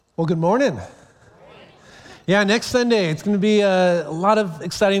Well, good morning. Yeah, next Sunday, it's going to be a lot of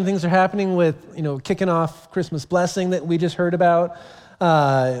exciting things are happening with, kicking off Christmas Blessing that we just heard about.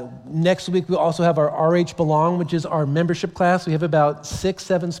 Next week, we'll also have our RH Belong, which is our membership class. We have about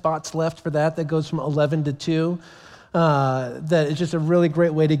 6-7 spots left for that. That goes from 11 to 2. That is just a really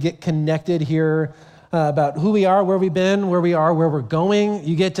great way to get connected here about who we are, where we've been, where we are, where we're going.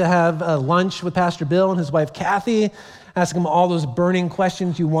 You get to have lunch with Pastor Bill and his wife, Kathy. Ask him all those burning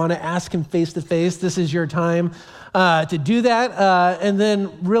questions you want to ask him face to face. This is your time to do that. And then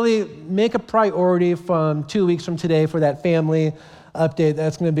really make a priority from 2 weeks from today for that family update.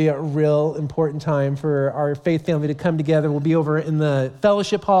 That's going to be a real important time for our faith family to come together. We'll be over in the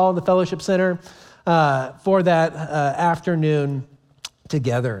fellowship hall, the fellowship center, for that afternoon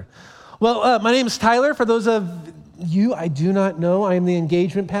together. Well, my name is Tyler. For those of you I do not know, I am the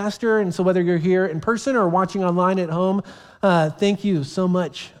engagement pastor, and so whether you're here in person or watching online at home, thank you so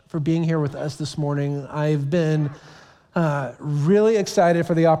much for being here with us this morning. I've been really excited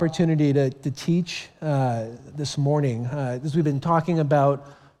for the opportunity to teach this morning. As we've been talking about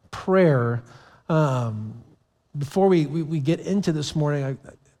prayer, before we get into this morning, I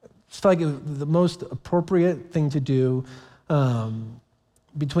just felt like it was the most appropriate thing to do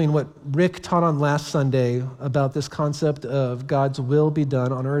between what Rick taught on last Sunday about this concept of God's will be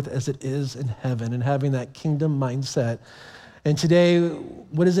done on earth as it is in heaven and having that kingdom mindset. And today,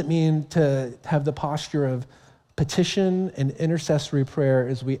 what does it mean to have the posture of petition and intercessory prayer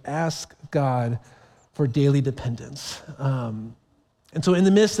as we ask God for daily dependence? And so in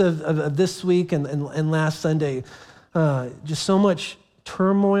the midst of this week and last Sunday, just so much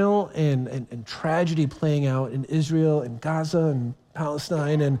turmoil and tragedy playing out in Israel and Gaza and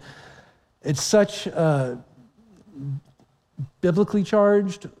Palestine, and it's such a biblically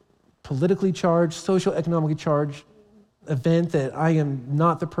charged, politically charged, socioeconomically charged event that I am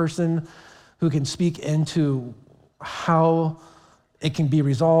not the person who can speak into how it can be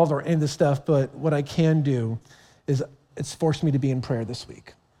resolved or end this stuff, but what I can do is it's forced me to be in prayer this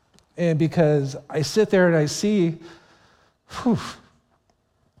week. And because I sit there and I see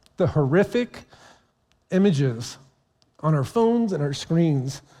the horrific images on our phones and our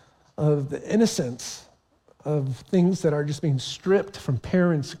screens of the innocence of things that are just being stripped from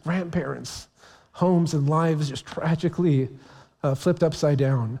parents, grandparents, homes and lives just tragically flipped upside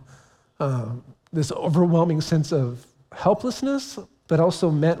down. This overwhelming sense of helplessness, but also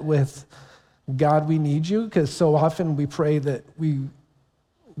met with, God, we need you, because so often we pray that we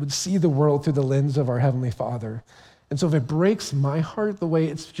would see the world through the lens of our Heavenly Father. And so if it breaks my heart the way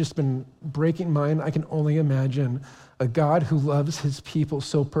it's just been breaking mine, I can only imagine a God who loves his people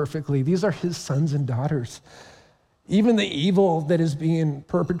so perfectly. These are his sons and daughters. Even the evil that is being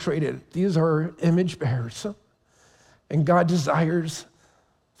perpetrated, these are image bearers. And God desires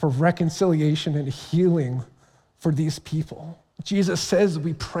for reconciliation and healing for these people. Jesus says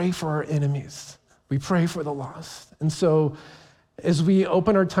we pray for our enemies. We pray for the lost. And so as we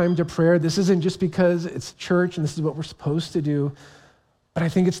open our time to prayer, this isn't just because it's church and this is what we're supposed to do, but I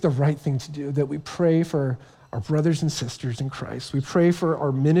think it's the right thing to do, that we pray for our brothers and sisters in Christ. We pray for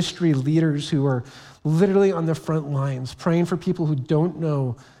our ministry leaders who are literally on the front lines, praying for people who don't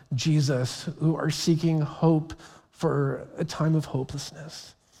know Jesus, who are seeking hope for a time of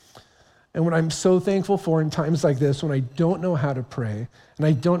hopelessness. And what I'm so thankful for in times like this, when I don't know how to pray and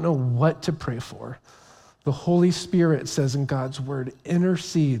I don't know what to pray for, the Holy Spirit says in God's word,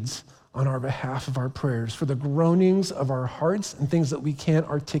 intercedes on our behalf of our prayers for the groanings of our hearts and things that we can't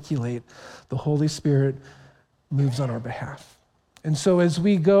articulate. The Holy Spirit moves on our behalf. And so as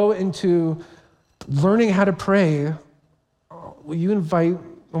we go into learning how to pray, I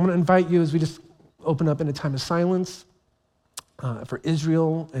want to invite you as we just open up in a time of silence for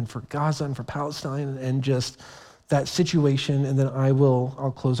Israel and for Gaza and for Palestine and just that situation, and then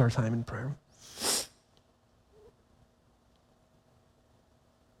I'll close our time in prayer.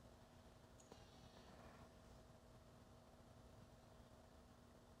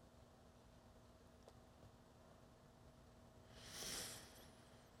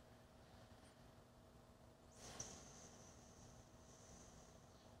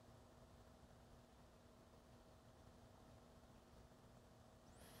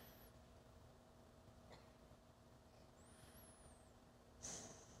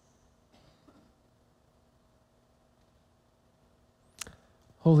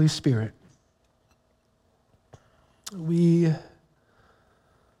 Holy Spirit, we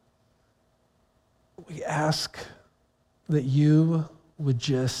ask that you would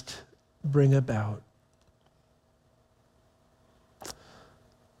just bring about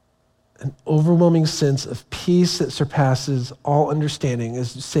an overwhelming sense of peace that surpasses all understanding,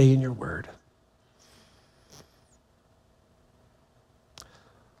 as you say in your word.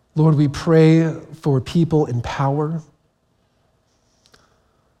 Lord, we pray for people in power.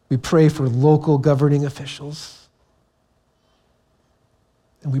 We pray for local governing officials.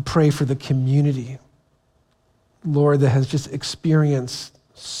 And we pray for the community, Lord, that has just experienced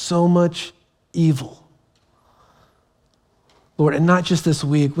so much evil. Lord, and not just this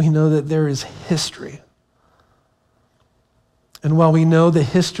week, we know that there is history. And while we know the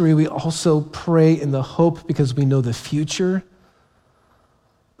history, we also pray in the hope, because we know the future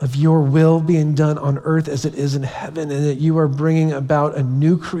of your will being done on earth as it is in heaven, and that you are bringing about a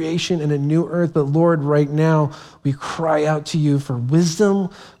new creation and a new earth. But Lord, right now, we cry out to you for wisdom.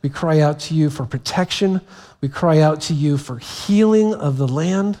 We cry out to you for protection. We cry out to you for healing of the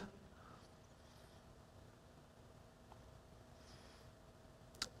land.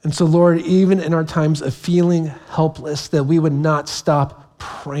 And so, Lord, even in our times of feeling helpless, that we would not stop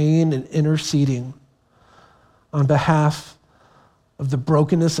praying and interceding on behalf of the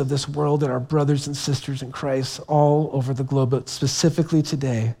brokenness of this world and our brothers and sisters in Christ all over the globe, but specifically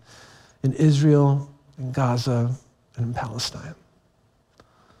today in Israel, in Gaza, and in Palestine.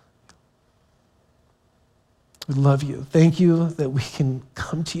 We love you. Thank you that we can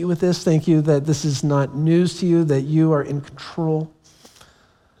come to you with this. Thank you that this is not news to you, that you are in control.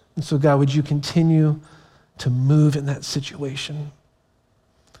 And so, God, would you continue to move in that situation?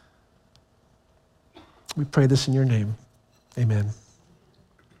 We pray this in your name. Amen.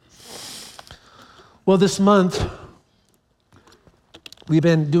 Well, this month, we've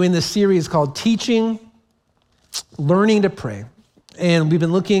been doing this series called Teaching, Learning to Pray. And we've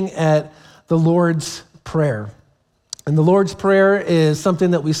been looking at the Lord's Prayer. And the Lord's Prayer is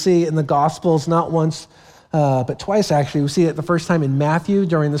something that we see in the Gospels not once, but twice, actually. We see it the first time in Matthew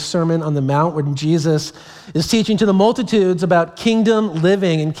during the Sermon on the Mount, when Jesus is teaching to the multitudes about kingdom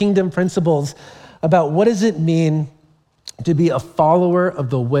living and kingdom principles, about what does it mean to be a follower of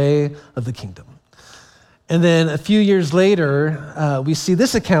the way of the kingdom. And then a few years later, we see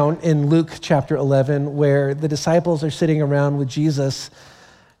this account in Luke chapter 11, where the disciples are sitting around with Jesus,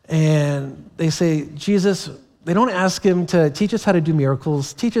 and they say, Jesus, they don't ask him to teach us how to do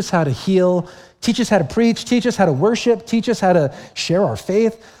miracles, teach us how to heal, teach us how to preach, teach us how to worship, teach us how to share our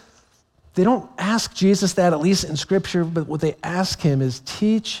faith. They don't ask Jesus that, at least in Scripture, but what they ask him is,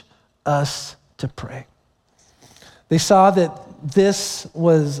 teach us to pray. They saw that this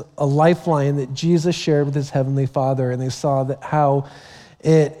was a lifeline that Jesus shared with his heavenly Father, and they saw that how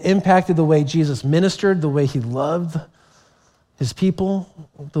it impacted the way Jesus ministered, the way he loved his people,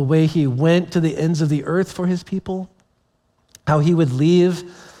 the way he went to the ends of the earth for his people, how he would leave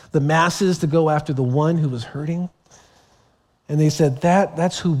the masses to go after the one who was hurting. And they said,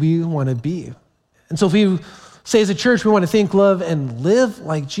 that's who we want to be. And so if we say as a church we want to think, love, and live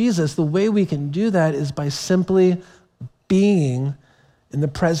like Jesus, the way we can do that is by simply being in the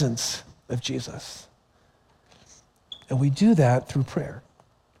presence of Jesus. And we do that through prayer.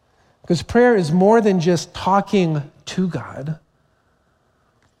 Because prayer is more than just talking to God,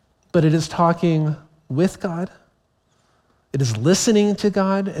 but it is talking with God. It is listening to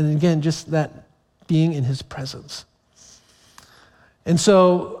God, and again, just that being in his presence. And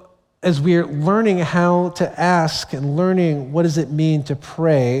so as we're learning how to ask and learning what does it mean to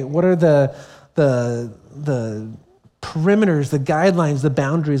pray, what are the perimeters, the guidelines, the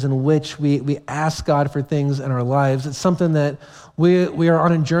boundaries in which we ask God for things in our lives, it's something that we are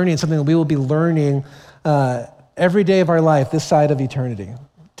on a journey, and something that we will be learning every day of our life this side of eternity,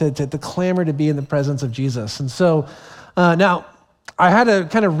 to clamor to be in the presence of Jesus. And so now, I had to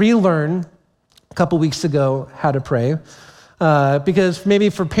kind of relearn a couple weeks ago how to pray, because maybe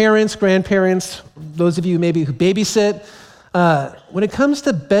for parents, grandparents, those of you maybe who babysit, when it comes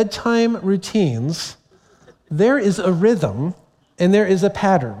to bedtime routines, there is a rhythm and there is a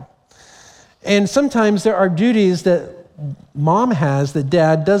pattern. And sometimes there are duties that mom has that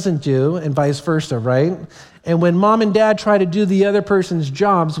dad doesn't do, and vice versa, right? And when mom and dad try to do the other person's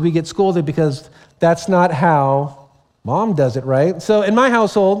jobs, we get scolded because that's not how mom does it, right? So in my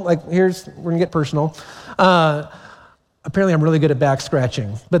household, we're gonna get personal. Apparently I'm really good at back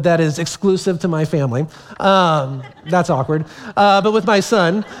scratching, but that is exclusive to my family. That's awkward. But with my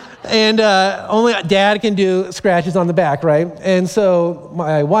son, and only dad can do scratches on the back, right? And so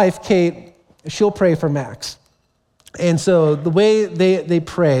my wife, Kate, she'll pray for Max. And so the way they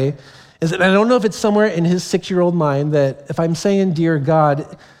pray is that, I don't know if it's somewhere in his 6-year-old mind, that if I'm saying, dear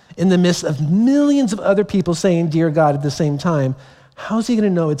God, in the midst of millions of other people saying, dear God, at the same time, how's he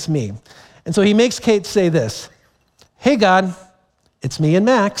gonna know it's me? And so he makes Kate say this, hey God, it's me and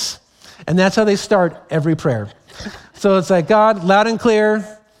Max. And that's how they start every prayer. So it's like, God, loud and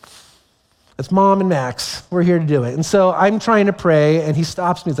clear, it's Mom and Max. We're here to do it. And so I'm trying to pray, and he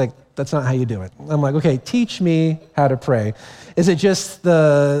stops me. He's like, that's not how you do it. I'm like, okay, teach me how to pray. Is it just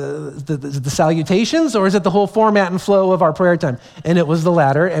the salutations, or is it the whole format and flow of our prayer time? And it was the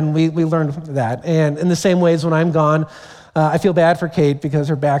latter, and we learned that. And in the same ways, when I'm gone, I feel bad for Kate because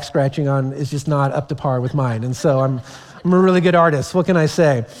her back scratching on is just not up to par with mine. And so I'm a really good artist. What can I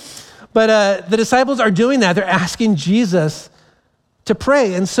say? But the disciples are doing that. They're asking Jesus to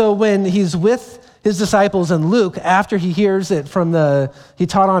pray. And so when he's with his disciples in Luke, after he hears it he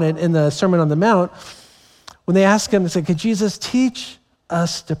taught on it in the Sermon on the Mount, when they ask him, they say, could Jesus teach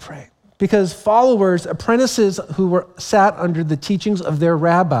us to pray? Because followers, apprentices who were sat under the teachings of their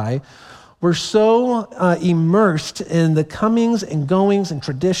rabbi were so immersed in the comings and goings and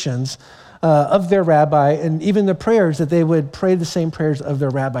traditions of their rabbi, and even the prayers, that they would pray the same prayers of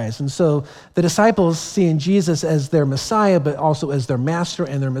their rabbis. And so the disciples, seeing Jesus as their Messiah, but also as their master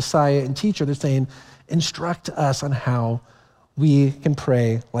and their Messiah and teacher, they're saying, instruct us on how we can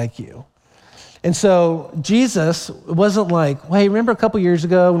pray like you. And so Jesus wasn't like, well, hey, remember a couple years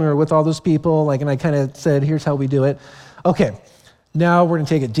ago when we were with all those people, and I kind of said, here's how we do it. Okay, now we're going to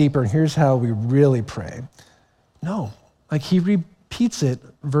take it deeper, and here's how we really pray. No, he repeats it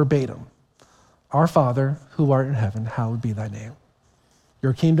verbatim. Our Father, who art in heaven, hallowed be thy name.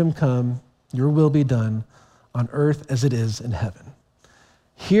 Your kingdom come, your will be done on earth as it is in heaven.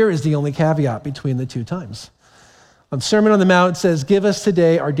 Here is the only caveat between the two times. On Sermon on the Mount, it says, give us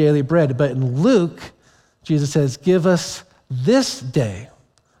today our daily bread. But in Luke, Jesus says, give us this day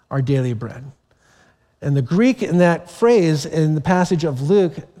our daily bread. And the Greek in that phrase in the passage of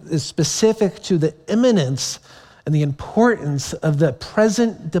Luke is specific to the imminence and the importance of the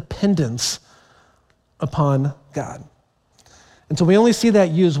present dependence upon God. And so we only see that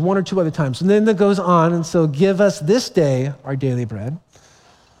used one or two other times. And then it goes on, and so give us this day our daily bread.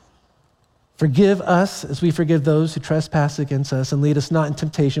 Forgive us as we forgive those who trespass against us, and lead us not in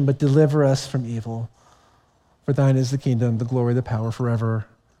temptation, but deliver us from evil. For thine is the kingdom, the glory, the power forever.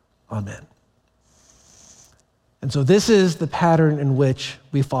 Amen. And so this is the pattern in which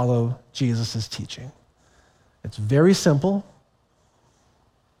we follow Jesus' teaching. It's very simple,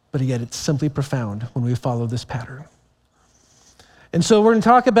 but yet it's simply profound when we follow this pattern. And so we're going to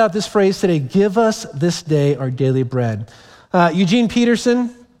talk about this phrase today, give us this day our daily bread. Eugene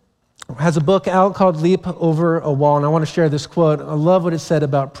Peterson has a book out called Leap Over a Wall, and I want to share this quote. I love what it said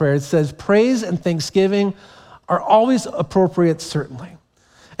about prayer. It says, praise and thanksgiving are always appropriate, certainly.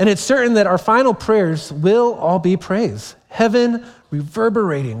 And it's certain that our final prayers will all be praise, heaven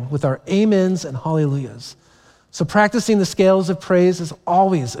reverberating with our amens and hallelujahs. So practicing the scales of praise is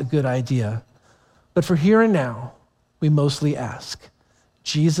always a good idea. But for here and now, we mostly ask.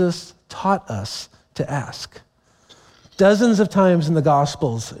 Jesus taught us to ask. Dozens of times in the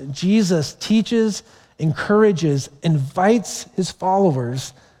Gospels, Jesus teaches, encourages, invites his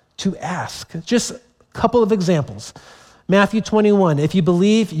followers to ask. Just a couple of examples. Matthew 21, if you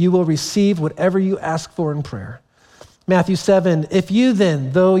believe, you will receive whatever you ask for in prayer. Matthew 7, if you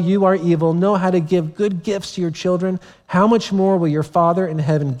then, though you are evil, know how to give good gifts to your children, how much more will your Father in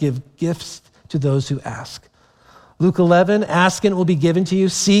heaven give gifts to those who ask? Luke 11, ask and it will be given to you,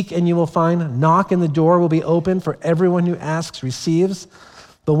 seek and you will find, knock and the door will be open, for everyone who asks receives,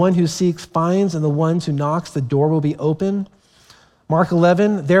 the one who seeks finds, and the one who knocks, the door will be open. Mark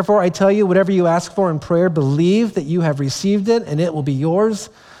 11, therefore I tell you, whatever you ask for in prayer, believe that you have received it and it will be yours.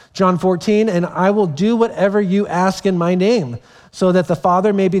 John 14, and I will do whatever you ask in my name, so that the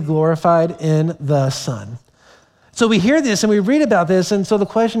Father may be glorified in the Son. So we hear this and we read about this, and so the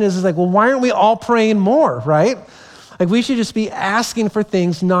question is well, why aren't we all praying more, right? We should just be asking for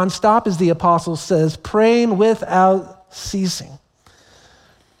things nonstop, as the apostle says, praying without ceasing.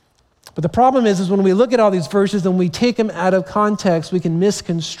 But the problem is when we look at all these verses and we take them out of context, we can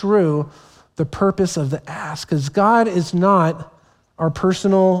misconstrue the purpose of the ask, because God is not our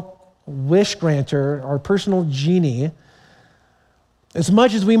personal wish granter, our personal genie. As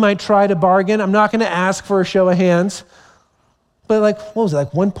much as we might try to bargain, I'm not going to ask for a show of hands, but what was it,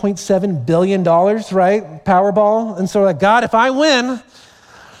 $1.7 billion, right? Powerball. And so God, if I win,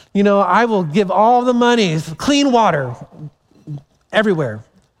 I will give all the money, clean water everywhere.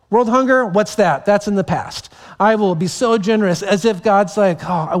 World hunger, what's that? That's in the past. I will be so generous, as if God's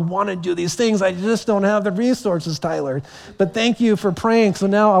I want to do these things. I just don't have the resources, Tyler. But thank you for praying, so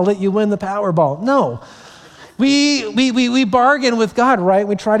now I'll let you win the Powerball. No. We bargain with God, right?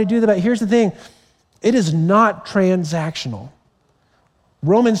 We try to do that. But here's the thing. It is not transactional.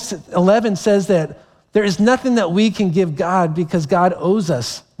 Romans 11 says that there is nothing that we can give God because God owes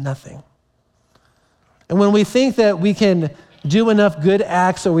us nothing. And when we think that we can do enough good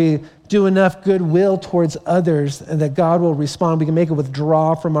acts or we do enough goodwill towards others and that God will respond, we can make a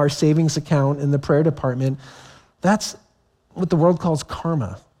withdrawal from our savings account in the prayer department, that's what the world calls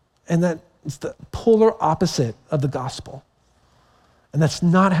karma. And that is the polar opposite of the gospel. And that's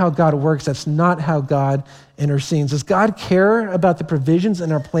not how God works. That's not how God intercedes. Does God care about the provisions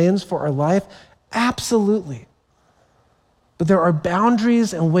and our plans for our life? Absolutely. But there are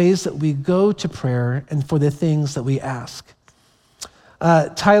boundaries and ways that we go to prayer and for the things that we ask.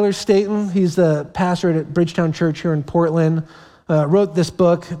 Tyler Staton, he's the pastor at Bridgetown Church here in Portland, wrote this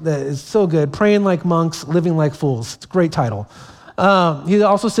book that is so good, Praying Like Monks, Living Like Fools. It's a great title. He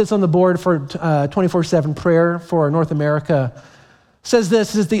also sits on the board for 24/7 prayer for North America. Says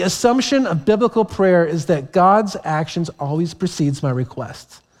this, is the assumption of biblical prayer is that God's actions always precedes my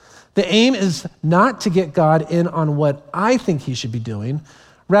requests. The aim is not to get God in on what I think he should be doing.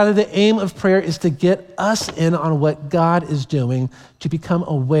 Rather, the aim of prayer is to get us in on what God is doing, to become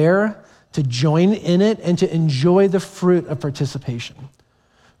aware, to join in it, and to enjoy the fruit of participation.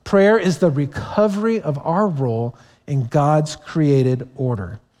 Prayer is the recovery of our role in God's created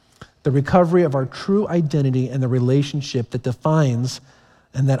order, the recovery of our true identity and the relationship that defines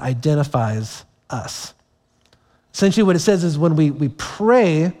and that identifies us. Essentially, what it says is when we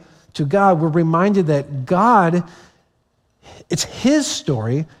pray to God, we're reminded that God, it's his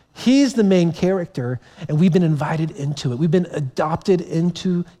story, he's the main character, and we've been invited into it. We've been adopted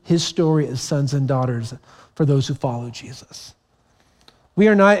into his story as sons and daughters for those who follow Jesus. We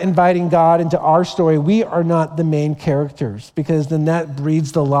are not inviting God into our story. We are not the main characters, because then that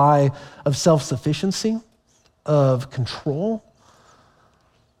breeds the lie of self-sufficiency, of control,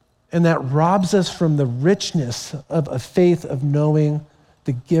 and that robs us from the richness of a faith of knowing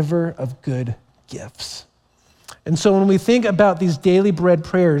the giver of good gifts. And so when we think about these daily bread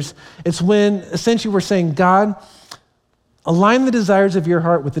prayers, it's when essentially we're saying, God, align the desires of your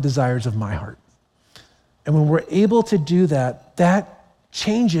heart with the desires of my heart. And when we're able to do that, that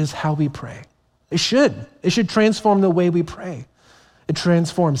changes how we pray. It should. It should transform the way we pray. It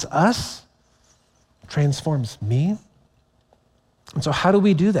transforms us, it transforms me. And so how do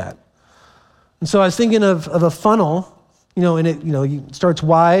we do that? And so I was thinking of a funnel, and it starts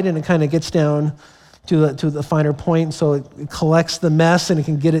wide and it kind of gets down to the finer point, so it collects the mess and it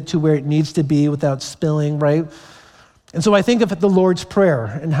can get it to where it needs to be without spilling, right? And so I think of the Lord's Prayer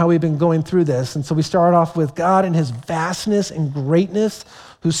and how we've been going through this. And so we start off with God and his vastness and greatness,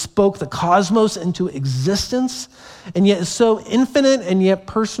 who spoke the cosmos into existence, and yet is so infinite and yet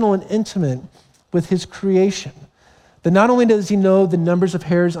personal and intimate with his creation. That not only does he know the numbers of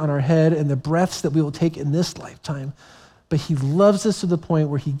hairs on our head and the breaths that we will take in this lifetime, but he loves us to the point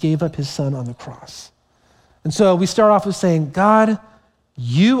where he gave up his son on the cross. And so we start off with saying, God,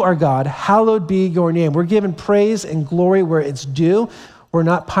 you are God, hallowed be your name. We're giving praise and glory where it's due. We're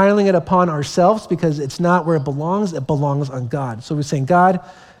not piling it upon ourselves because it's not where it belongs on God. So we're saying, God,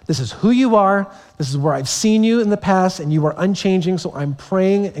 this is who you are. This is where I've seen you in the past, and you are unchanging. So I'm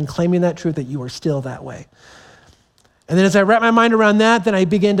praying and claiming that truth that you are still that way. And then as I wrap my mind around that, then I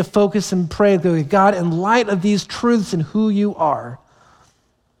begin to focus and pray, go, God, in light of these truths and who you are,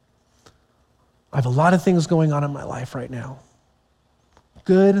 I have a lot of things going on in my life right now.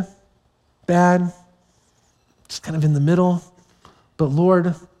 Good, bad, just kind of in the middle. But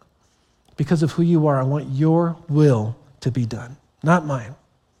Lord, because of who you are, I want your will to be done, not mine.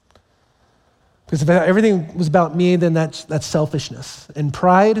 Because if everything was about me, then that's selfishness. And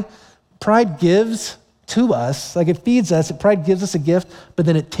pride gives to us, like it feeds us, pride gives us a gift, but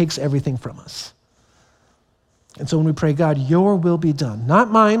then it takes everything from us. And so when we pray, God, your will be done, not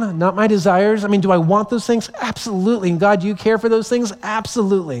mine, not my desires. I mean, do I want those things? Absolutely. And God, do you care for those things?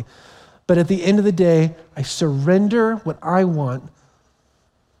 Absolutely. But at the end of the day, I surrender what I want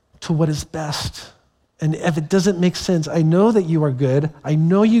to what is best. And if it doesn't make sense, I know that you are good. I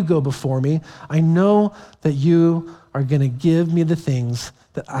know you go before me. I know that you are going to give me the things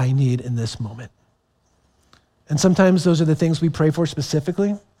that I need in this moment. And sometimes those are the things we pray for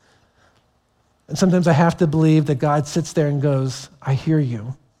specifically. And sometimes I have to believe that God sits there and goes, I hear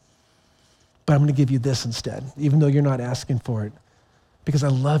you, but I'm going to give you this instead, even though you're not asking for it, because I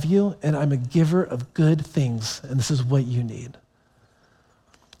love you and I'm a giver of good things, and this is what you need.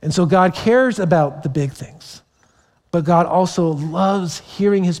 And so God cares about the big things, but God also loves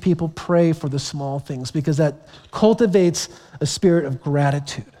hearing his people pray for the small things, because that cultivates a spirit of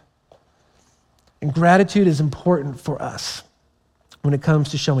gratitude. And gratitude is important for us when it comes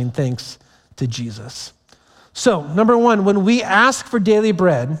to showing thanks to Jesus. So, number one, when we ask for daily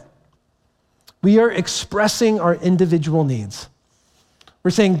bread, we are expressing our individual needs.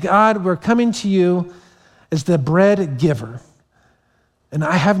 We're saying, God, we're coming to you is the bread giver. And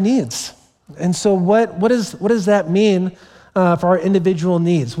I have needs. And so what does that mean for our individual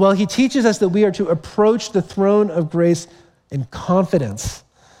needs? Well, he teaches us that we are to approach the throne of grace in confidence.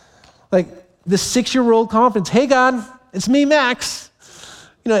 Like the 6-year-old confidence. Hey, God, it's me, Max.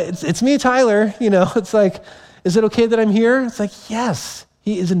 It's me, Tyler. It's like, is it okay that I'm here? It's like, yes.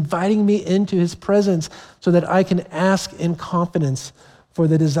 He is inviting me into his presence so that I can ask in confidence for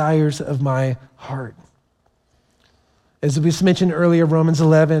the desires of my heart. As we mentioned earlier, Romans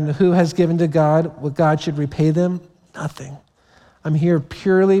 11, who has given to God what God should repay them? Nothing. I'm here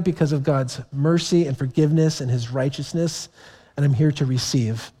purely because of God's mercy and forgiveness and his righteousness, and I'm here to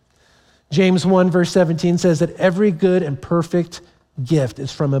receive. James 1 verse 17 says that every good and perfect gift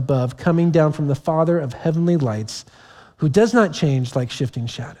is from above, coming down from the Father of heavenly lights, who does not change like shifting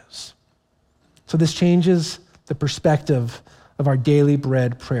shadows. So this changes the perspective of our daily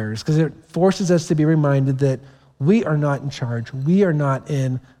bread prayers because it forces us to be reminded that we are not in charge. We are not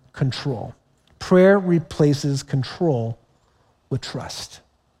in control. Prayer replaces control with trust.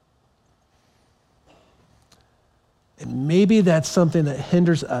 And maybe that's something that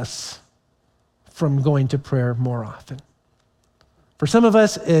hinders us from going to prayer more often. For some of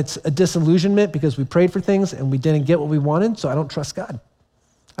us, it's a disillusionment because we prayed for things and we didn't get what we wanted, so I don't trust God.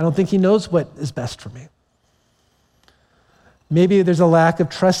 I don't think he knows what is best for me. Maybe there's a lack of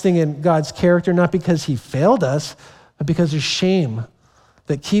trusting in God's character, not because he failed us, but because there's shame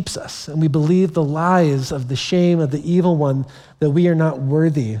that keeps us. And we believe the lies of the shame of the evil one that we are not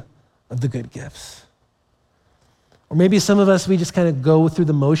worthy of the good gifts. Or maybe some of us, we just kind of go through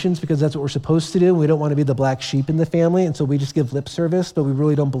the motions because that's what we're supposed to do. We don't want to be the black sheep in the family, and so we just give lip service, but we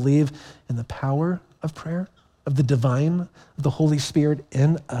really don't believe in the power of prayer, of the divine, of the Holy Spirit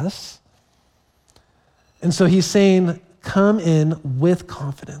in us. And so he's saying, come in with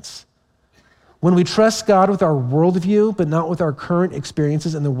confidence. When we trust God with our worldview, but not with our current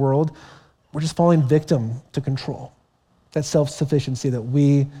experiences in the world, we're just falling victim to control. That self-sufficiency that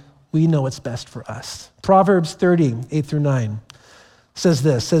we know what's best for us. Proverbs 30, 8-9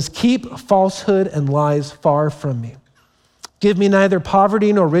 says, keep falsehood and lies far from me. Give me neither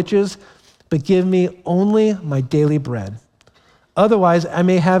poverty nor riches, but give me only my daily bread. Otherwise, I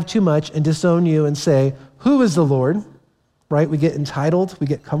may have too much and disown you and say, who is the Lord? Right? We get entitled, we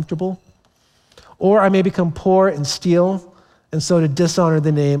get comfortable. Or I may become poor and steal, and so to dishonor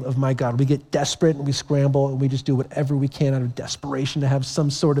the name of my God. We get desperate and we scramble and we just do whatever we can out of desperation to have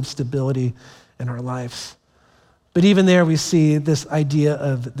some sort of stability in our lives. But even there we see this idea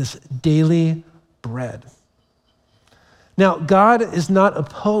of this daily bread. Now, God is not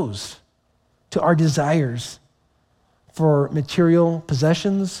opposed to our desires for material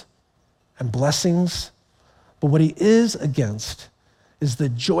possessions and blessings, but what he is against is the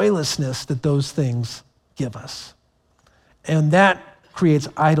joylessness that those things give us. And that creates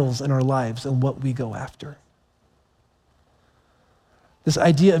idols in our lives and what we go after. This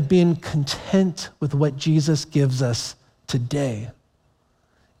idea of being content with what Jesus gives us today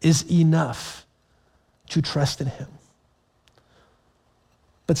is enough to trust in him.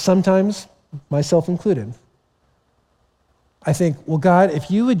 But sometimes, myself included, I think, well, God, if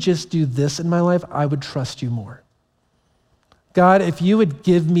you would just do this in my life, I would trust you more. God, if you would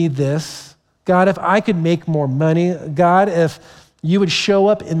give me this, God, if I could make more money, God, if you would show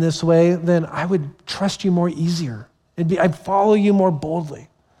up in this way, then I would trust you more easier. I'd follow you more boldly.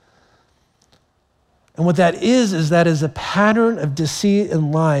 And what that is a pattern of deceit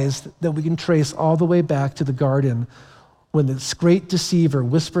and lies that we can trace all the way back to the garden when this great deceiver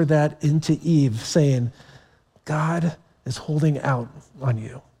whispered that into Eve, saying, God is holding out on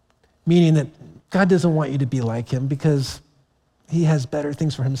you. Meaning that God doesn't want you to be like him because he has better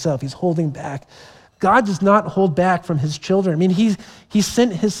things for himself. He's holding back. God does not hold back from his children. I mean, he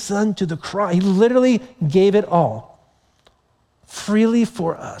sent his son to the cross. He literally gave it all freely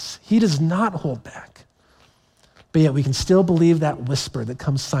for us. He does not hold back. But yet we can still believe that whisper that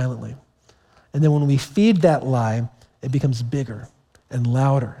comes silently. And then when we feed that lie, it becomes bigger and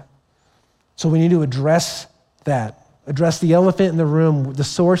louder. So we need to address that, address the elephant in the room, the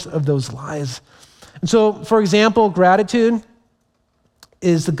source of those lies. And so, for example, gratitude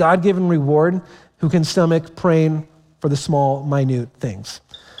is the God-given reward who can stomach praying for the small, minute things.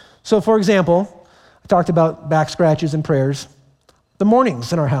 So, for example, I talked about back scratches and prayers. The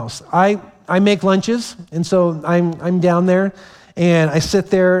mornings in our house, I make lunches, and so I'm down there, and I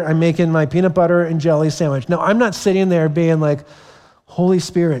sit there, I'm making my peanut butter and jelly sandwich. Now, I'm not sitting there being like, Holy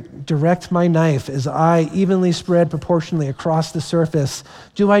Spirit, direct my knife as I evenly spread proportionally across the surface.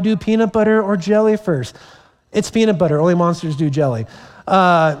 Do I do peanut butter or jelly first? It's peanut butter. Only monsters do jelly.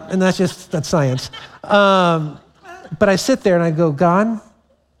 And that's science. But I sit there and I go, God,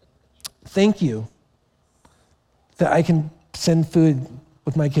 thank you that I can send food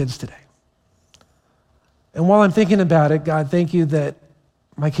with my kids today. And while I'm thinking about it, God, thank you that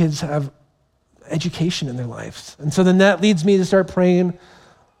my kids have education in their lives. And so then that leads me to start praying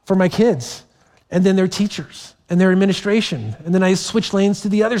for my kids and then their teachers and their administration. And then I switch lanes to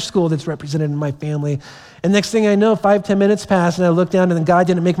the other school that's represented in my family. And next thing I know, 5-10 minutes pass and I look down and then God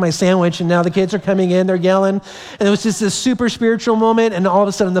didn't make my sandwich and now the kids are coming in, they're yelling. And it was just this super spiritual moment and all of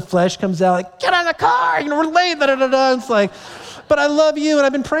a sudden the flesh comes out like, get out of the car, we're late, da-da-da-da. It's like, but I love you and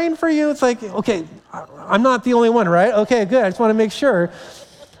I've been praying for you. It's like, okay, I'm not the only one, right? Okay, good, I just want to make sure.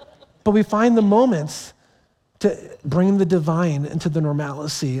 But we find the moments to bring the divine into the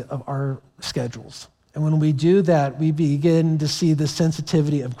normalcy of our schedules. And when we do that, we begin to see the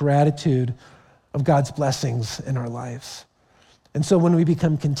sensitivity of gratitude of God's blessings in our lives. And so when we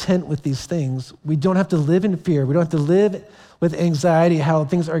become content with these things, we don't have to live in fear. We don't have to live with anxiety how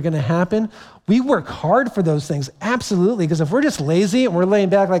things are going to happen. We work hard for those things, absolutely, because if we're just lazy and we're laying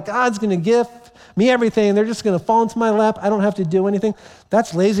back like God's going to give me everything and they're just going to fall into my lap, I don't have to do anything,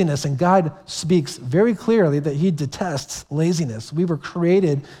 that's laziness. And God speaks very clearly that he detests laziness. We were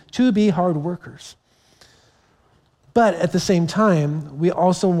created to be hard workers. But at the same time, we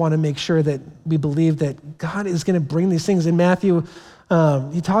also want to make sure that we believe that God is going to bring these things. In Matthew,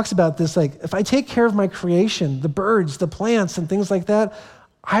 he talks about this, like, if I take care of my creation, the birds, the plants, and things like that,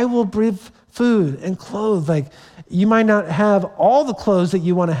 I will bring food and clothes. Like, you might not have all the clothes that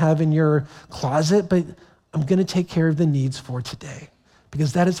you want to have in your closet, but I'm going to take care of the needs for today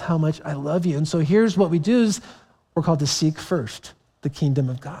because that is how much I love you. And so here's what we do is we're called to seek first the kingdom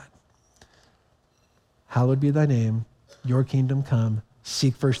of God. Hallowed be thy name, your kingdom come,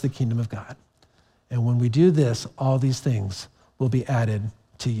 seek first the kingdom of God. And when we do this, all these things will be added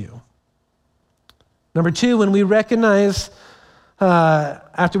to you. Number 2, when we recognize,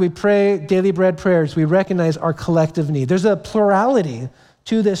 after we pray daily bread prayers, we recognize our collective need. There's a plurality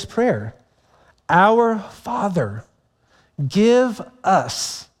to this prayer. Our Father, give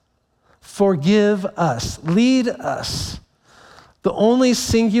us, forgive us, lead us. The only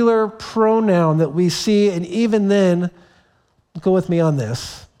singular pronoun that we see, and even then, go with me on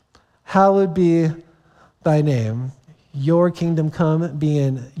this, hallowed be thy name, your kingdom come,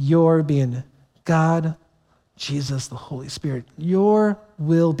 being God, Jesus, the Holy Spirit, your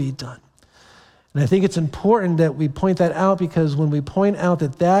will be done. And I think it's important that we point that out because when we point out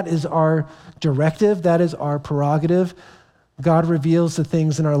that that is our directive, that is our prerogative, God reveals the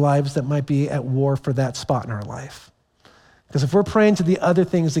things in our lives that might be at war for that spot in our life. Because if we're praying to the other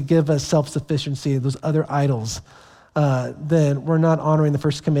things that give us self-sufficiency, those other idols, then we're not honoring the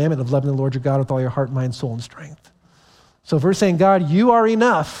first commandment of loving the Lord your God with all your heart, mind, soul, and strength. So if we're saying, God, you are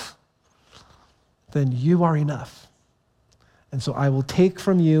enough, then you are enough. And so I will take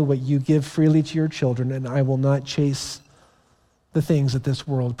from you what you give freely to your children, and I will not chase the things that this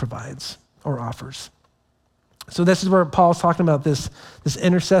world provides or offers. So this is where Paul's talking about this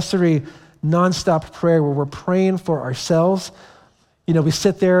intercessory nonstop prayer where we're praying for ourselves. You know, we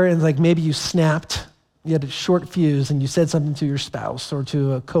sit there and like maybe you snapped, you had a short fuse and you said something to your spouse or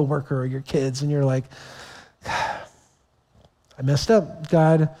to a coworker or your kids and you're like, I messed up.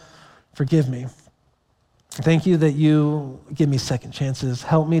 God, forgive me. Thank you that you give me second chances.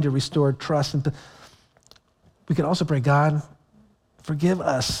 Help me to restore trust. And we could also pray, God, forgive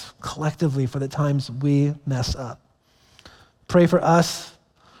us collectively for the times we mess up. Pray for us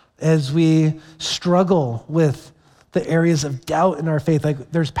as we struggle with the areas of doubt in our faith.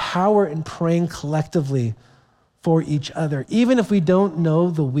 Like there's power in praying collectively for each other. Even if we don't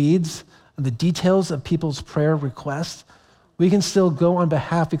know the weeds and the details of people's prayer requests, we can still go on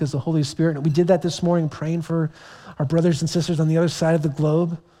behalf because the Holy Spirit, and we did that this morning praying for our brothers and sisters on the other side of the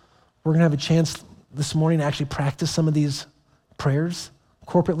globe. We're gonna have a chance this morning to actually practice some of these prayers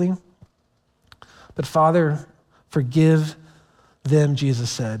corporately. But Father, forgive them,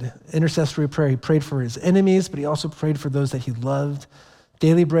 Jesus said. Intercessory prayer, he prayed for his enemies, but he also prayed for those that he loved.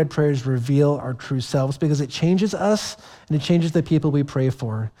 Daily bread prayers reveal our true selves because it changes us and it changes the people we pray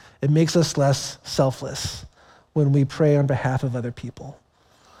for. It makes us less selfless when we pray on behalf of other people.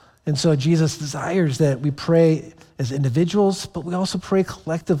 And so Jesus desires that we pray as individuals, but we also pray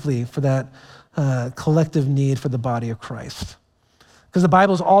collectively for that collective need for the body of Christ. Because the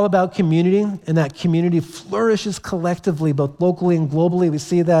Bible is all about community, and that community flourishes collectively, both locally and globally. We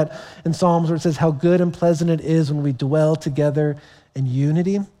see that in Psalms where it says how good and pleasant it is when we dwell together in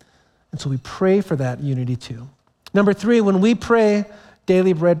unity. And so we pray for that unity too. Number 3, when we pray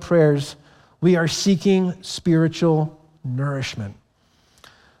daily bread prayers, We are seeking spiritual nourishment.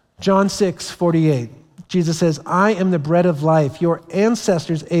 John 6:48, Jesus says, I am the bread of life. Your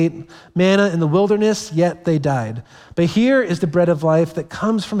ancestors ate manna in the wilderness, yet they died. But here is the bread of life that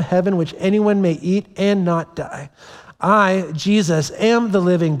comes from heaven, which anyone may eat and not die. I, Jesus, am the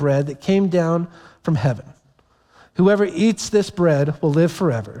living bread that came down from heaven. Whoever eats this bread will live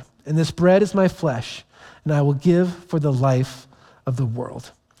forever, and this bread is my flesh, and I will give for the life of the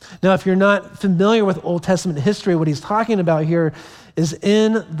world. Now, if you're not familiar with Old Testament history, what he's talking about here is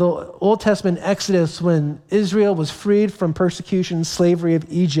in the Old Testament Exodus, when Israel was freed from persecution and slavery of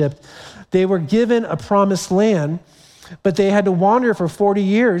Egypt, they were given a promised land, but they had to wander for 40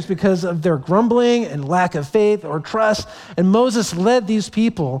 years because of their grumbling and lack of faith or trust. And Moses led these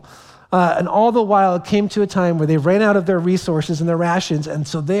people, and all the while it came to a time where they ran out of their resources and their rations, and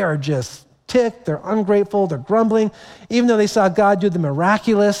so they are just ticked, they're ungrateful, they're grumbling. Even though they saw God do the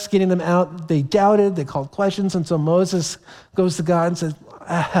miraculous, getting them out, they doubted, they called questions, and so Moses goes to God and says,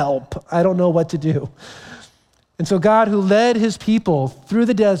 help, I don't know what to do. And so God, who led his people through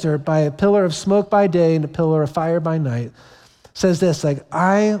the desert by a pillar of smoke by day and a pillar of fire by night, says this, like,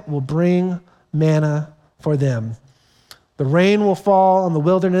 I will bring manna for them. The rain will fall on the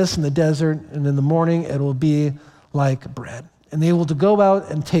wilderness and the desert, and in the morning it will be like bread. And they will go out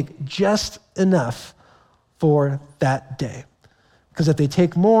and take just enough for that day. Because if they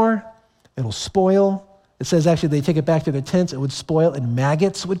take more, it'll spoil. It says actually they take it back to their tents, it would spoil, and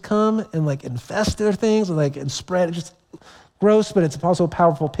maggots would come and like infest their things and spread. It's just gross, but it's also a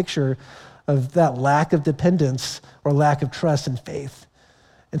powerful picture of that lack of dependence or lack of trust and faith.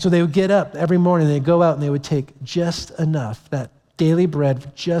 And so they would get up every morning, they'd go out and they would take just enough, that daily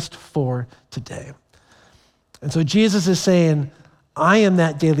bread just for today. And so Jesus is saying, I am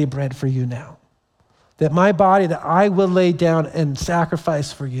that daily bread for you now. That my body that I will lay down and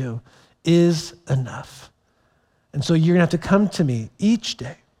sacrifice for you is enough. And so you're gonna have to come to me each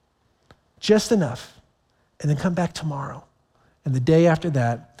day, just enough, and then come back tomorrow, and the day after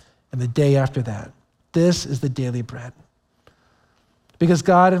that, and the day after that. This is the daily bread. Because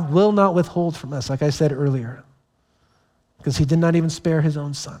God will not withhold from us, like I said earlier, because he did not even spare his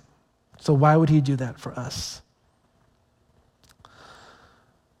own son. So why would he do that for us?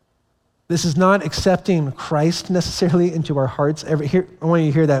 This is not accepting Christ necessarily into our hearts. I want you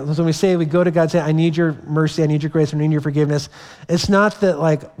to hear that. When we say, we go to God and say, I need your mercy, I need your grace, I need your forgiveness, it's not that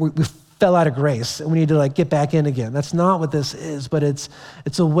like we fell out of grace and we need to like get back in again. That's not what this is, but it's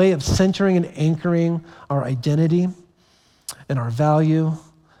a way of centering and anchoring our identity and our value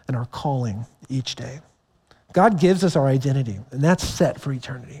and our calling each day. God gives us our identity, and that's set for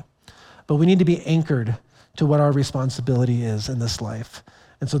eternity. But we need to be anchored to what our responsibility is in this life.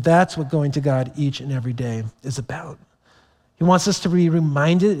 And so that's what going to God each and every day is about. He wants us to be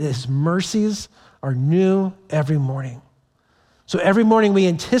reminded that his mercies are new every morning. So every morning we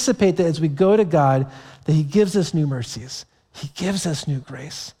anticipate that as we go to God, that he gives us new mercies. He gives us new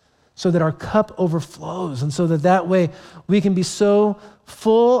grace so that our cup overflows, and so that way we can be so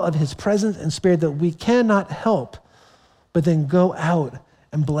full of his presence and spirit that we cannot help but then go out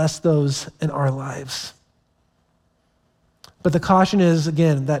and bless those in our lives. But the caution is,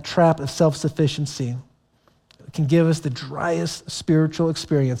 again, that trap of self-sufficiency can give us the driest spiritual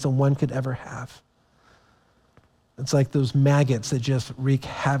experience that one could ever have. It's like those maggots that just wreak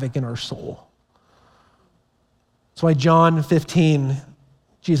havoc in our soul. That's why John 15,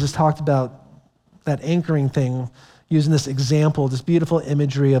 Jesus talked about that anchoring thing, using this example, this beautiful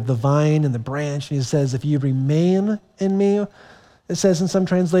imagery of the vine and the branch. And he says, if you remain in me, it says in some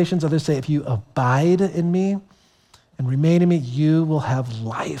translations, others say, if you abide in me, and remain in me, you will have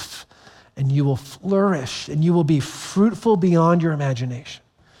life, and you will flourish, and you will be fruitful beyond your imagination.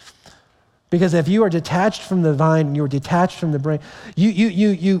 Because if you are detached from the vine and you are detached from the branch,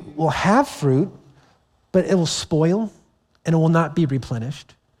 you will have fruit, but it will spoil, and it will not be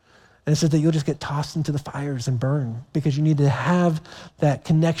replenished. And it says that you'll just get tossed into the fires and burn, because you need to have that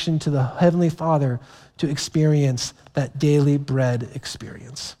connection to the Heavenly Father to experience that daily bread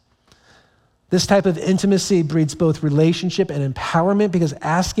experience. This type of intimacy breeds both relationship and empowerment, because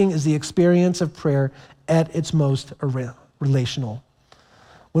asking is the experience of prayer at its most relational.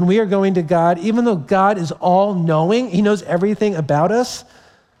 When we are going to God, even though God is all-knowing, he knows everything about us,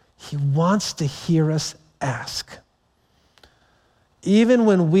 he wants to hear us ask. Even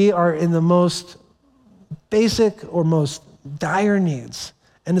when we are in the most basic or most dire needs,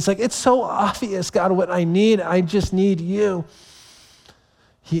 and it's like, it's so obvious, God, what I need, I just need you.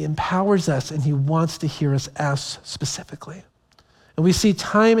 He empowers us, and he wants to hear us ask specifically. And we see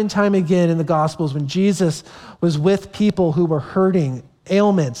time and time again in the Gospels when Jesus was with people who were hurting,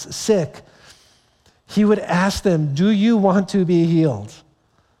 ailments, sick, he would ask them, do you want to be healed?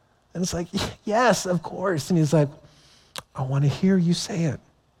 And it's like, yes, of course. And he's like, I want to hear you say it.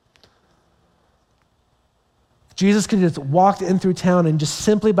 Jesus could have just walked in through town and just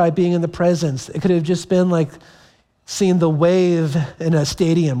simply by being in the presence, it could have just been like seeing the wave in a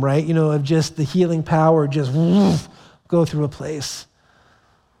stadium, right? Of just the healing power just go through a place.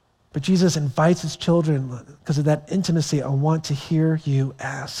 But Jesus invites his children because of that intimacy. I want to hear you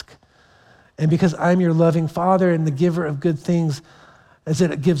ask. And because I'm your loving Father and the giver of good things, as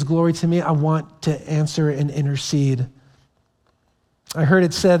it gives glory to me, I want to answer and intercede. I heard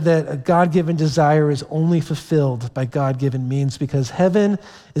it said that a God-given desire is only fulfilled by God-given means because heaven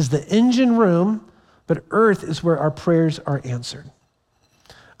is the engine room, but earth is where our prayers are answered.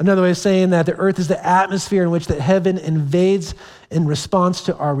 Another way of saying that the earth is the atmosphere in which that heaven invades in response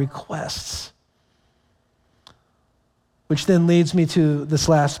to our requests. Which then leads me to this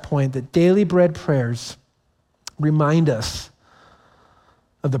last point, that daily bread prayers remind us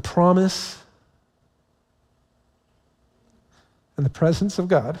of the promise and the presence of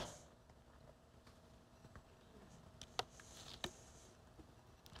God.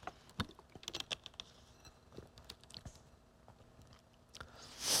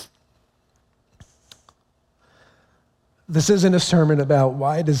 This isn't a sermon about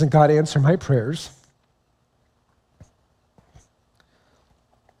why doesn't God answer my prayers.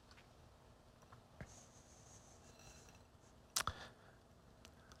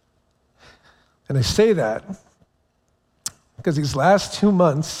 And I say that because these last 2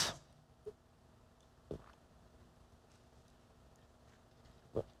 months,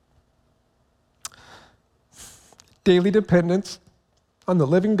 daily dependence on the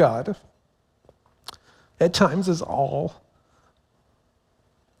living God at times is all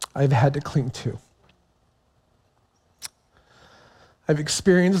I've had to cling to. I've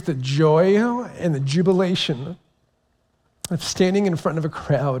experienced the joy and the jubilation of standing in front of a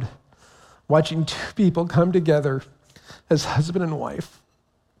crowd, watching two people come together as husband and wife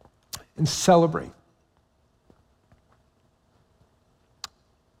and celebrate.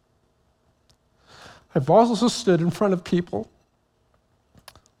 I've also stood in front of people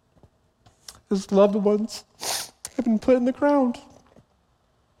as loved ones have been put in the ground.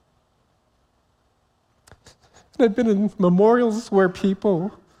 And I've been in memorials where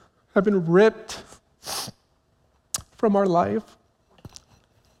people have been ripped from our life.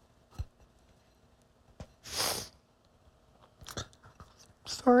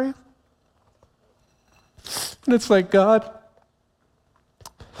 Sorry. And it's like, God,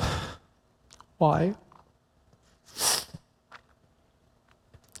 why?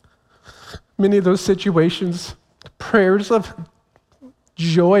 Many of those situations, prayers of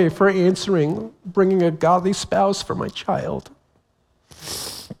joy for answering, bringing a godly spouse for my child,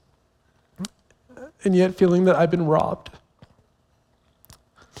 and yet feeling that I've been robbed.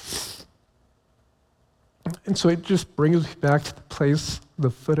 And so it just brings me back to the place,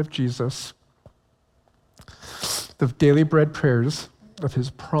 the foot of Jesus, the daily bread prayers of his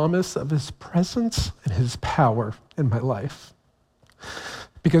promise, of his presence, and his power in my life.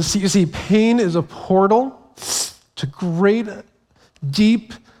 Because you see, pain is a portal to great,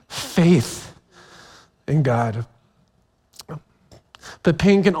 deep faith in God. But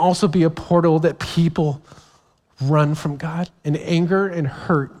pain can also be a portal that people run from God in anger and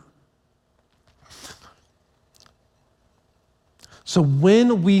hurt. So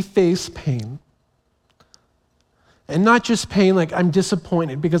when we face pain, and not just pain like I'm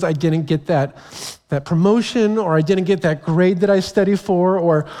disappointed because I didn't get that promotion, or I didn't get that grade that I studied for,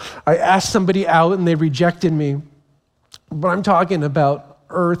 or I asked somebody out and they rejected me. But I'm talking about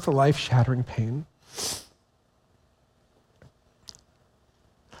earth life-shattering pain.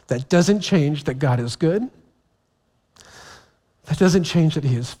 That doesn't change that God is good. That doesn't change that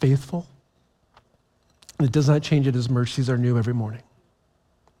he is faithful. And it does not change that his mercies are new every morning.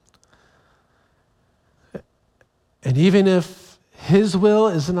 And even if his will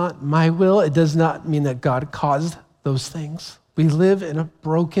is not my will, it does not mean that God caused those things. We live in a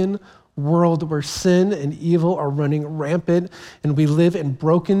broken world where sin and evil are running rampant, and we live in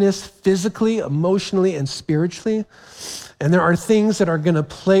brokenness physically, emotionally, and spiritually. And there are things that are going to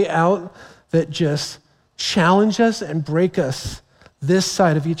play out that just challenge us and break us this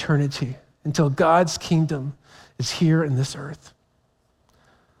side of eternity until God's kingdom is here in this earth.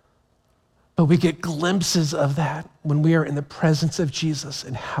 But we get glimpses of that when we are in the presence of Jesus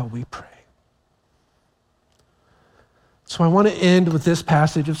and how we pray. So I want to end with this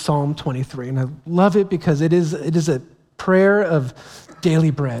passage of Psalm 23, and I love it because it is a prayer of daily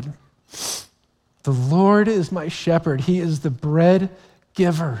bread. The Lord is my shepherd. He is the bread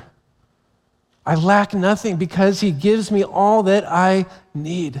giver. I lack nothing because he gives me all that I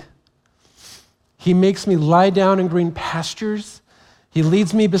need. He makes me lie down in green pastures. He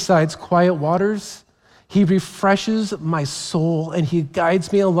leads me beside quiet waters. He refreshes my soul, and he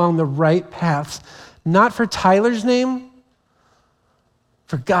guides me along the right paths, not for Tyler's name,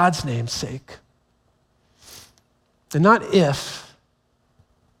 for God's name's sake. And not if,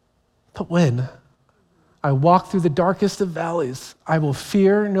 but when I walk through the darkest of valleys, I will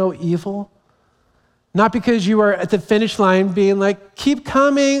fear no evil. Not because you are at the finish line being like, keep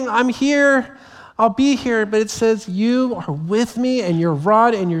coming, I'm here, I'll be here. But it says, you are with me, and your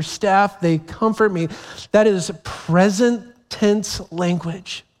rod and your staff, they comfort me. That is present tense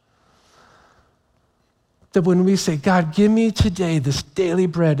language. That when we say, God, give me today this daily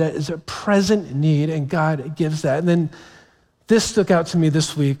bread, that is a present need, and God gives that. And then this stuck out to me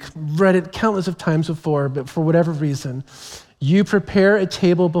this week. Read it countless of times before, but for whatever reason, you prepare a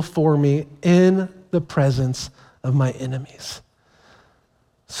table before me in the presence of my enemies.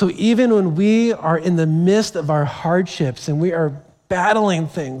 So even when we are in the midst of our hardships and we are battling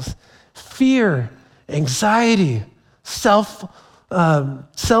things, fear, anxiety, self-worth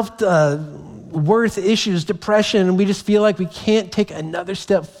issues, depression, and we just feel like we can't take another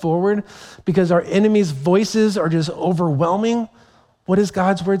step forward because our enemies' voices are just overwhelming, what does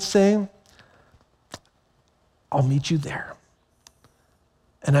God's word say? I'll meet you there.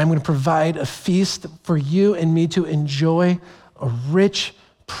 And I'm going to provide a feast for you and me to enjoy a rich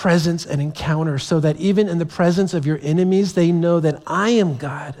presence and encounter so that even in the presence of your enemies, they know that I am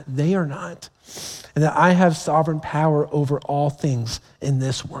God, they are not, and that I have sovereign power over all things in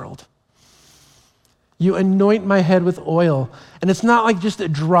this world. You anoint my head with oil, and it's not like just a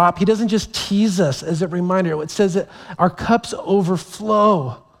drop. He doesn't just tease us as a reminder. It says that our cups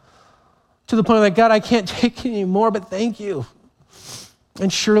overflow to the point that, God, I can't take any more, but thank you.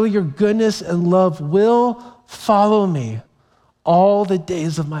 And surely your goodness and love will follow me all the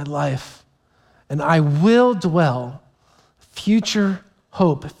days of my life. And I will dwell, future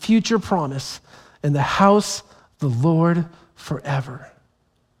hope, future promise, in the house of the Lord forever.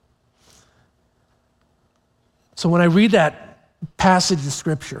 So when I read that passage of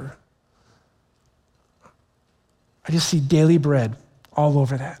scripture, I just see daily bread all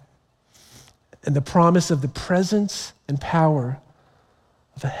over that. And the promise of the presence and power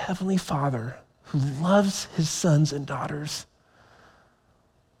of a heavenly Father who loves his sons and daughters.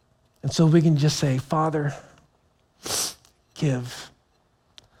 And so we can just say, Father, give.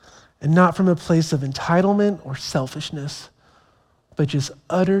 And not from a place of entitlement or selfishness, but just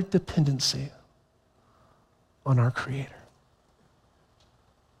utter dependency on our Creator.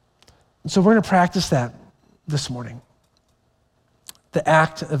 And so we're going to practice that this morning. The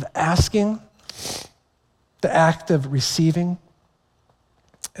act of asking, the act of receiving,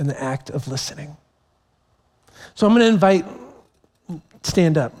 and the act of listening. So I'm going to invite,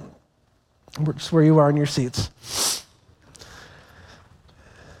 stand up, just where you are in your seats.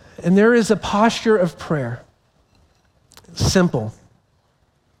 And there is a posture of prayer, simple.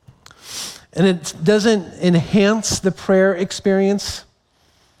 And it doesn't enhance the prayer experience.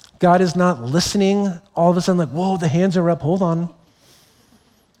 God is not listening all of a sudden like, whoa, the hands are up, hold on.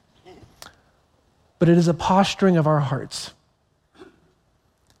 But it is a posturing of our hearts.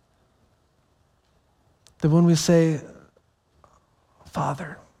 That when we say,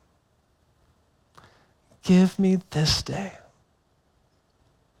 Father, give me this day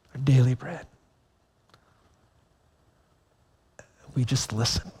our daily bread, we just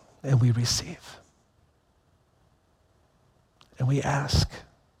listen and we receive. And we ask.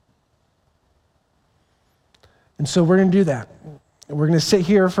 And so we're going to do that. And we're going to sit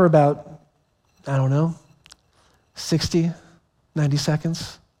here for about, 60, 90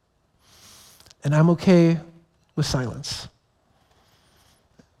 seconds. And I'm okay with silence.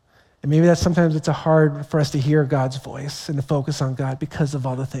 And maybe sometimes it's hard for us to hear God's voice and to focus on God because of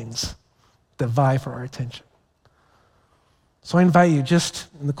all the things that vie for our attention. So I invite you, just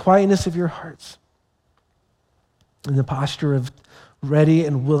in the quietness of your hearts, in the posture of ready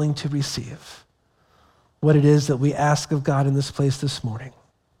and willing to receive what it is that we ask of God in this place this morning,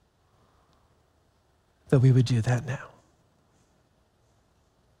 that we would do that now.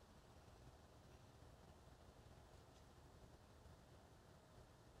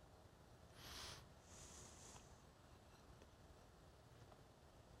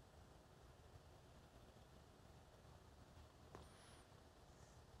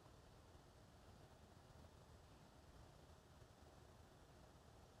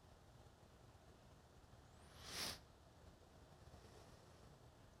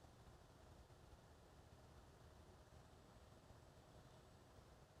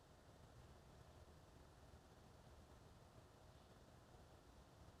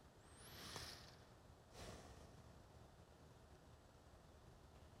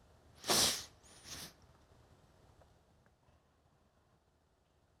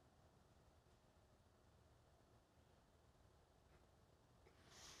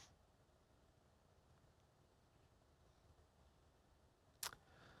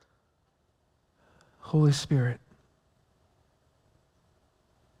 Holy Spirit,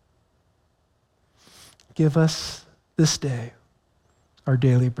 give us this day our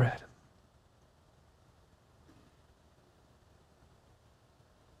daily bread.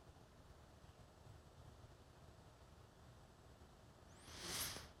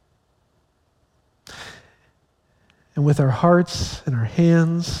 And with our hearts and our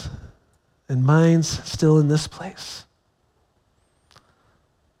hands and minds still in this place,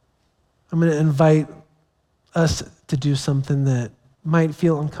 I'm going to invite us to do something that might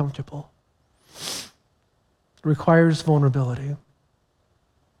feel uncomfortable. It requires vulnerability.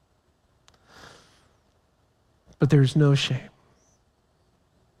 But there's no shame.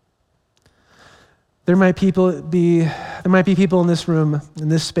 There might be people in this room, in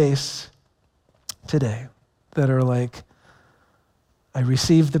this space today that are like, I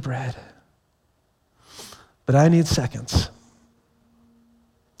received the bread, but I need seconds.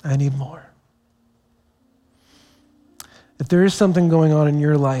 I need more. If there is something going on in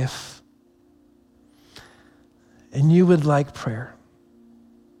your life and you would like prayer,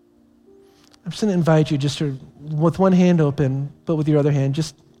 I'm just going to invite you just to, with one hand open, but with your other hand,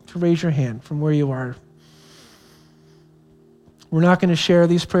 just to raise your hand from where you are. We're not going to share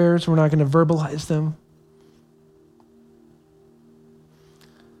these prayers. We're not going to verbalize them.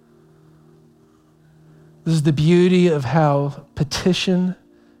 This is the beauty of how petition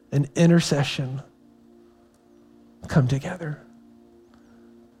and intercession come together.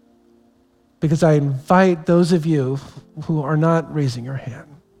 Because I invite those of you who are not raising your hand,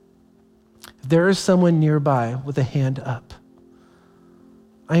 if there is someone nearby with a hand up,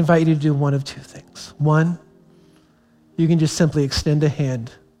 I invite you to do one of two things. One, you can just simply extend a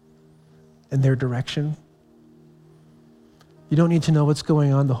hand in their direction. You don't need to know what's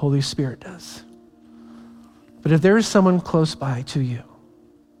going on, the Holy Spirit does. But if there is someone close by to you,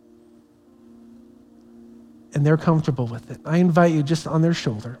 and they're comfortable with it, I invite you just on their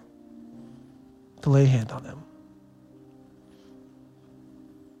shoulder to lay a hand on them.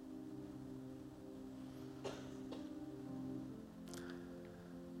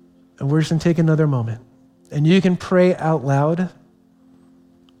 And we're just going to take another moment. And you can pray out loud.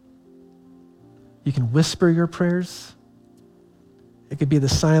 You can whisper your prayers. It could be the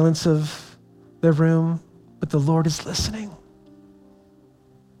silence of the room, but the Lord is listening.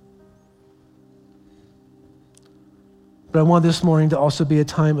 But I want this morning to also be a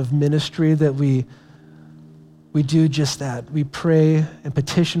time of ministry that we do just that. We pray and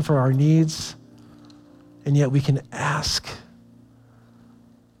petition for our needs, and yet we can ask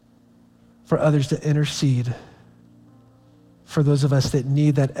for others to intercede for those of us that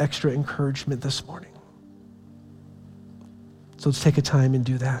need that extra encouragement this morning. So let's take a time and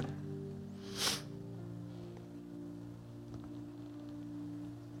do that.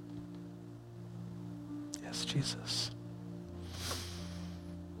 Yes, Jesus.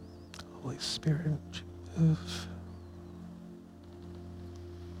 Holy Spirit, move.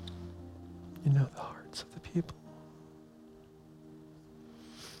 You know the hearts of the people.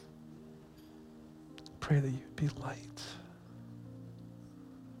 Pray that you'd be light.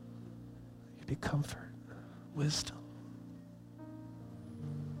 You'd be comfort, wisdom.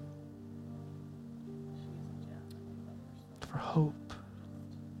 For hope,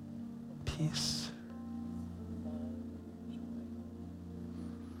 peace.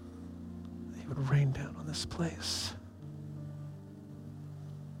 That you would rain down on this place.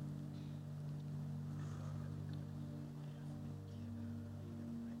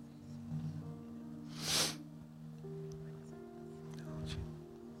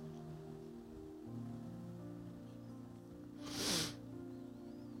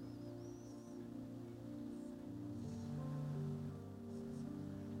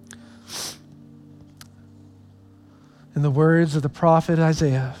 In the words of the prophet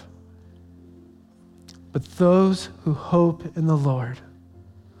Isaiah, but those who hope in the Lord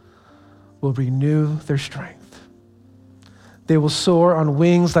will renew their strength. They will soar on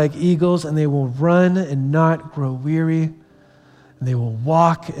wings like eagles, and they will run and not grow weary, and they will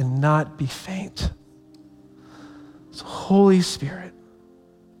walk and not be faint. So, Holy Spirit,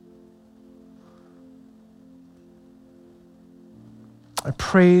 I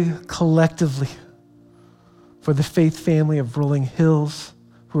pray collectively for the faith family of Rolling Hills,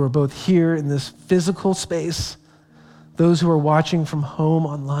 who are both here in this physical space, those who are watching from home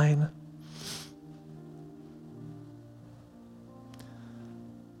online.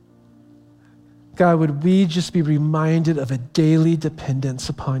 God, would we just be reminded of a daily dependence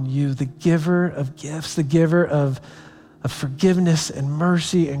upon you, the giver of gifts, the giver of of forgiveness and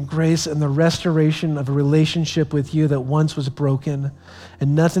mercy and grace and the restoration of a relationship with you that once was broken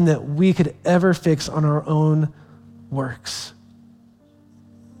and nothing that we could ever fix on our own works.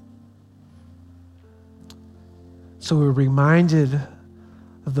 So we're reminded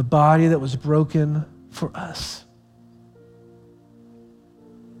of the body that was broken for us.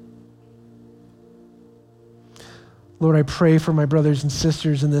 Lord, I pray for my brothers and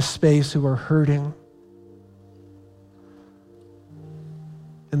sisters in this space who are hurting.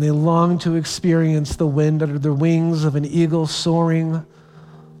 And they long to experience the wind under the wings of an eagle soaring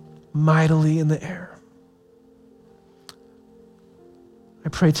mightily in the air. I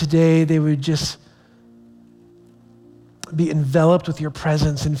pray today they would just be enveloped with your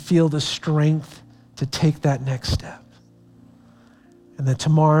presence and feel the strength to take that next step. And that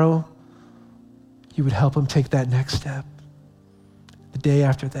tomorrow, you would help them take that next step. The day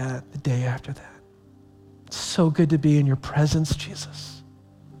after that, the day after that. It's so good to be in your presence, Jesus.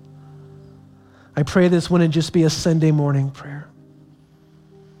 I pray this wouldn't just be a Sunday morning prayer,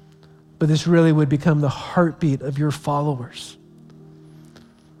 but this really would become the heartbeat of your followers.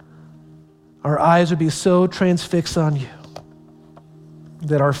 Our eyes would be so transfixed on you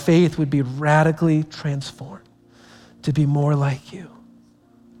that our faith would be radically transformed to be more like you.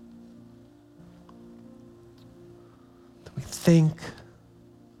 That we think,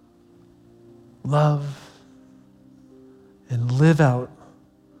 love, and live out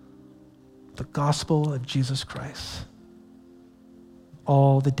the gospel of Jesus Christ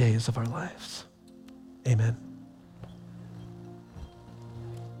all the days of our lives. Amen.